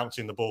Morkel was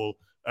bouncing the ball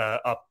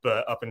up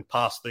and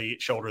past the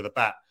shoulder of the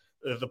bat.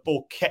 The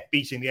ball kept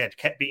beating the edge.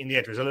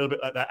 It was a little bit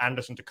like that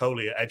Anderson to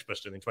Kohli at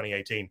Edgbaston in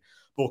 2018.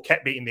 Ball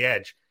kept beating the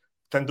edge.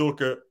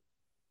 Tendulkar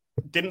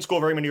didn't score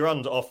very many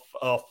runs off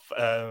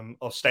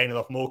Steyn and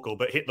off Morkel,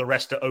 but hit the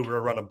rest to over a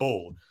run a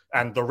ball.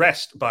 And the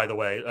rest, by the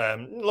way,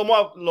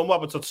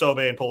 Lomwaba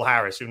Tsotsobe and Paul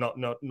Harris, who not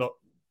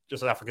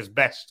just Africa's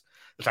best.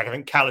 It's like I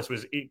think Callis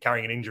was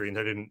carrying an injury and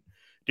so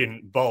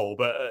didn't bowl,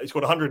 but he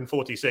scored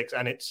 146,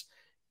 and it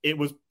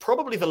was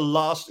probably the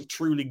last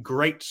truly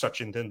great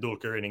Sachin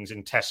Tendulkar innings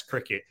in Test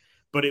cricket.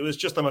 But it was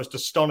just the most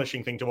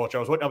astonishing thing to watch. I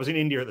was in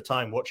India at the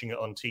time watching it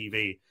on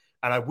TV,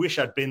 and I wish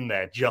I'd been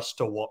there just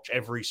to watch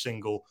every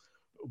single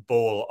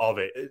ball of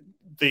it.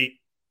 The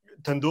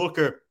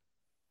Tendulkar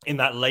in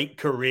that late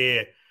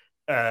career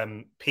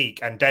peak,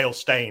 and Dale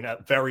Steyn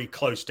at very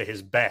close to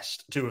his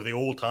best, 2 of the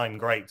all-time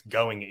greats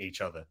going at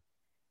each other.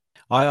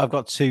 I've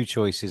got 2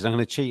 choices. I'm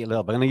going to cheat a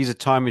little bit. I'm going to use a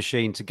time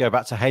machine to go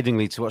back to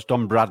Headingley to watch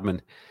Don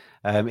Bradman.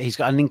 He's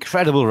got an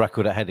incredible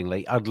record at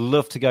Headingley. I'd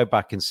love to go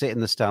back and sit in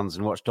the stands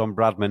and watch Don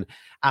Bradman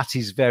at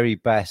his very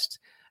best,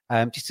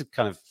 just to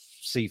kind of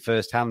see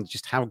firsthand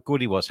just how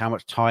good he was, how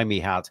much time he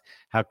had,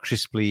 how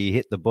crisply he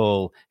hit the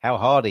ball, how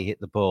hard he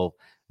hit the ball,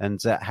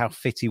 and how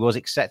fit he was,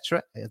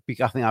 etc. I think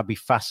that'd be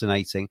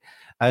fascinating.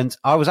 And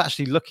I was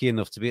actually lucky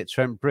enough to be at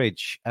Trent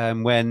Bridge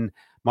when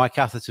Mike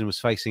Atherton was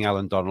facing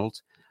Alan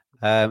Donald.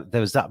 There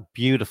was that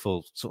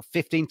beautiful sort of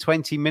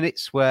 15-20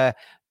 minutes where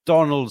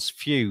Donald's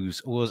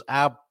fuse was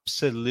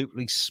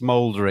absolutely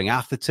smouldering.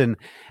 Atherton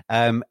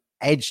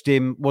edged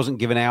him, wasn't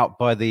given out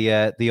by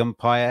the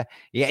umpire.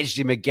 He edged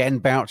him again.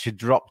 Boucher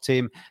dropped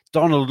him.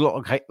 Donald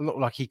looked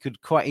like he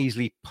could quite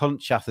easily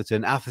punch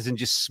Atherton. Atherton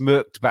just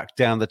smirked back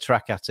down the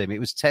track at him. It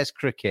was Test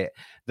cricket,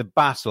 the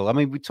battle. I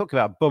mean, we talk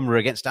about Bumrah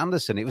against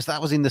Anderson.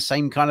 That was in the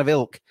same kind of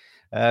ilk.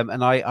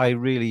 And I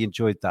really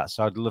enjoyed that.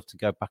 So I'd love to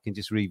go back and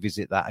just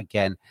revisit that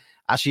again.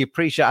 Actually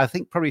I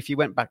think probably if you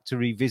went back to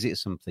revisit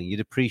something, you'd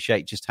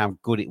appreciate just how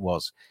good it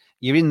was.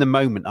 You're in the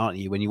moment, aren't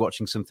you, when you're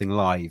watching something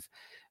live?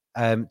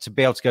 To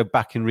be able to go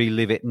back and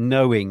relive it,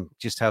 knowing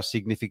just how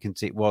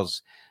significant it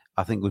was,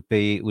 I think would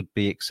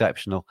be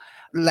exceptional.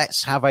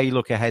 Let's have a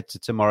look ahead to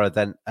tomorrow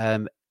then.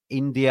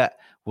 India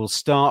will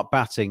start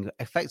batting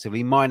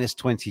effectively minus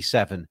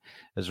 27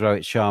 as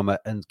Rohit Sharma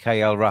and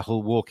KL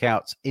Rahul walk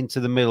out into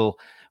the middle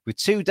with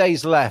 2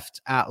 days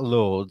left at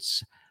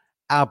Lord's.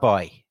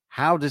 Abai,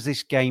 how does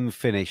this game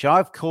finish?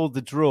 I've called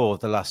the draw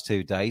the last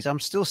 2 days.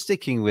 I'm still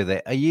sticking with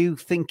it. Are you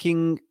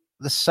thinking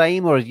the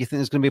same, or do you think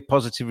there's going to be a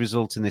positive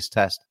result in this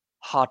test?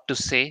 Hard to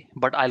say,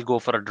 but I'll go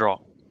for a draw.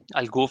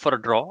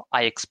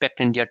 I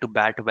expect India to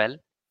bat well.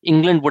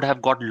 England would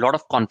have got a lot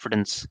of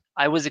confidence.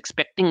 I was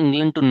expecting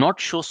England to not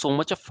show so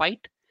much of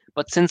fight,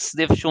 but since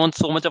they've shown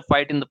so much of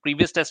fight in the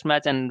previous test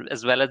match and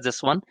as well as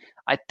this one,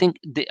 I think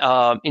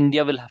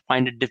India will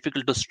find it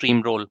difficult to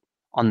steamroll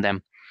on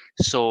them.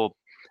 So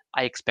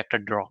I expect a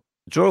draw.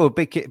 Draw would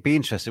be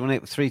interesting,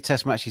 wouldn't it? 3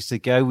 test matches to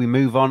go. We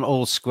move on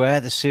all square.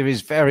 The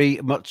series very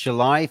much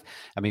alive.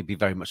 I mean, be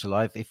very much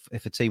alive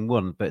if a team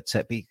won, but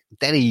be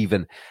dead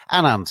even.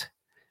 Anand,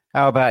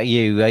 how about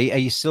you? Are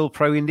you still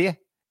pro-India?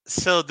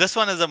 So this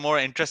one is a more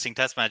interesting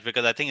test match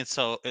because I think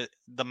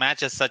the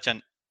match is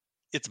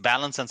it's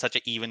balanced on such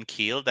an even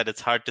keel that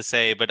it's hard to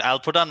say. But I'll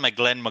put on my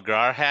Glenn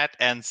McGrath hat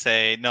and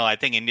say, no, I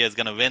think India is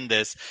going to win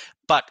this.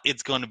 But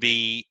it's going to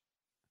be,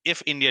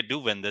 if India do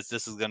win this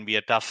is going to be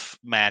a tough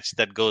match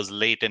that goes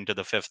late into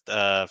the fifth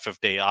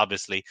day,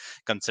 obviously,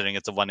 considering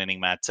it's a 1-inning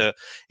match. So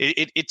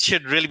it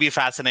should really be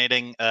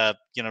fascinating.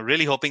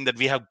 Really hoping that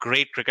we have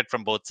great cricket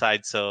from both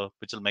sides,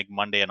 which will make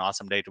Monday an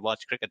awesome day to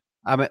watch cricket.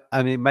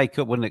 I mean, make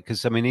up, wouldn't it?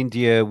 Because, I mean,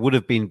 India would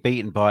have been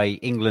beaten by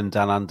England,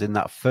 Anand, in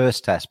that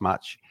first test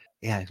match.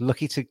 Yeah,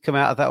 lucky to come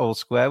out of that all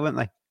square, weren't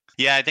they?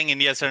 Yeah, I think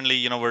India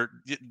certainly,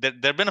 there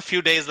have been a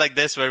few days like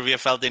this where we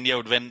have felt India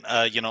would win,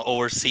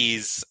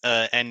 overseas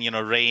and,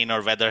 rain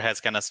or weather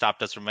has kind of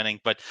stopped us from winning.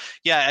 But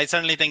yeah, I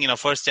certainly think,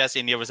 first test,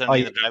 India was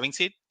certainly in the driving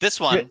seat. This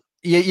one.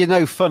 You're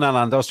no fun,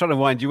 Anand. I was trying to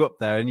wind you up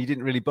there and you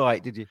didn't really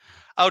bite, did you?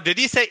 Oh, did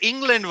you say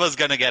England was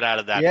going to get out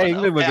of that? Yeah, one?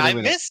 England was going to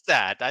win.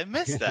 I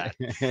missed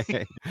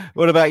that.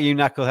 What about you,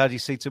 Nakul? How do you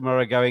see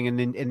tomorrow going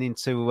and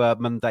into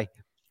Monday?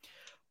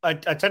 I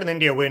said an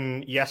India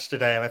win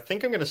yesterday, and I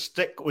think I'm going to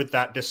stick with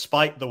that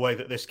despite the way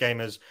that this game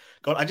has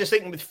gone. I just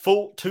think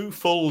with 2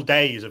 full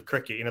days of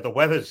cricket, the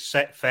weather's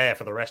set fair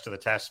for the rest of the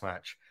test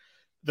match.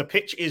 The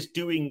pitch is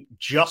doing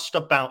just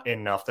about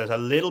enough. There's a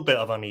little bit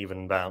of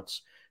uneven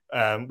bounce.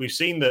 We've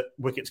seen that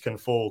wickets can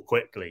fall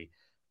quickly.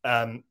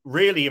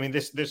 Really, I mean,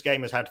 this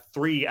game has had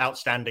 3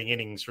 outstanding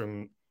innings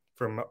from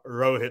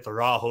Rohit,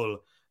 Rahul,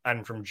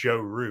 and from Joe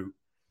Root.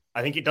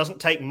 I think it doesn't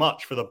take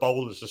much for the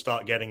bowlers to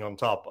start getting on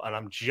top, and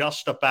I'm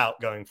just about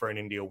going for an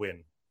India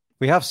win.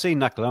 We have seen,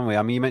 Nakul, haven't we?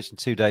 I mean, you mentioned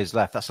 2 days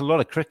left. That's a lot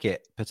of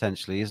cricket,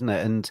 potentially, isn't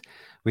it? And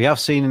we have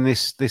seen in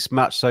this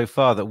match so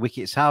far that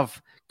wickets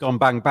have gone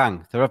bang,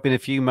 bang. There have been a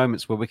few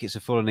moments where wickets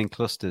have fallen in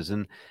clusters,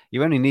 and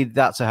you only need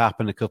that to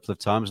happen a couple of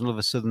times, and all of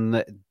a sudden,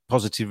 the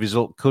positive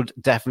result could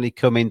definitely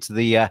come into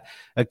the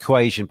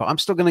equation. But I'm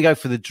still going to go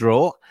for the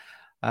draw,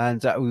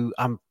 and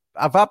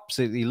I've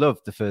absolutely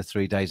loved the first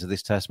 3 days of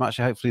this test match.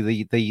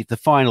 Hopefully the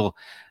final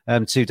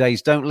 2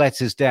 days don't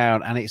let us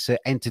down and it's an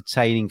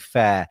entertaining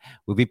fair.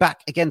 We'll be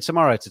back again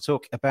tomorrow to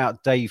talk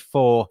about day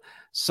 4,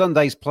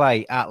 Sunday's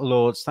play at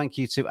Lord's. Thank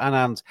you to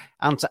Anand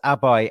and to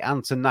Abai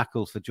and to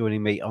Nakul for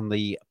joining me on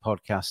the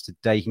podcast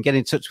today. You can get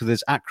in touch with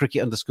us at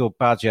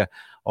cricket_badger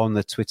on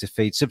the Twitter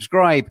feed.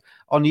 Subscribe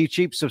on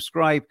YouTube,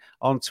 subscribe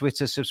on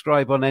Twitter,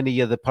 subscribe on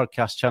any other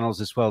podcast channels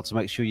as well to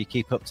make sure you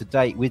keep up to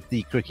date with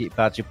the Cricket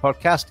Badger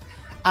podcast.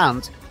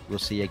 And we'll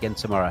see you again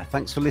tomorrow.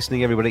 Thanks for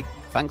listening, everybody.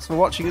 Thanks for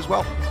watching as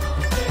well.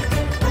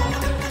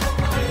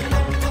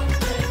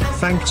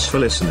 Thanks for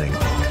listening.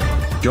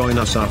 Join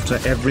us after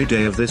every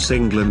day of this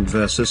England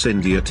versus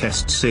India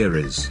Test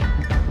series.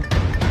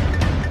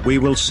 We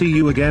will see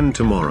you again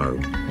tomorrow.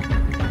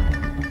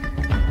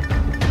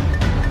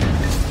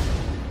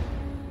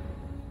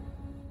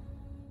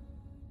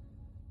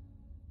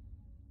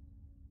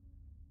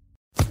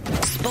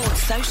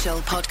 Sports Social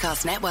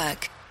Podcast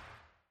Network.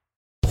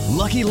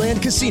 Lucky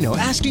Land Casino,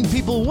 asking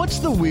people, what's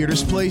the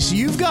weirdest place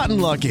you've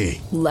gotten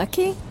lucky?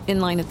 Lucky? In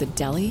line at the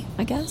deli,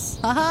 I guess?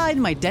 Aha,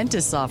 in my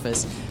dentist's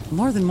office.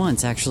 More than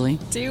once, actually.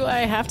 Do I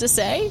have to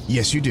say?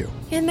 Yes, you do.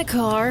 In the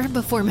car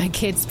before my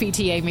kids'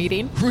 PTA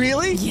meeting.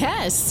 Really?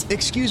 Yes.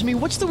 Excuse me,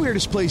 what's the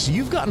weirdest place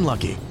you've gotten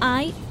lucky?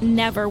 I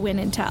never win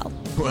and tell.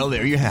 Well,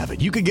 there you have it.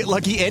 You can get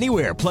lucky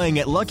anywhere, playing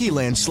at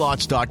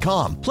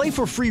LuckyLandSlots.com. Play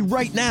for free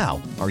right now.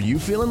 Are you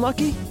feeling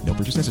lucky? No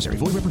purchase necessary.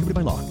 Void where prohibited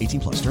by law.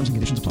 18+. Terms and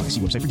conditions apply.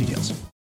 See website for details.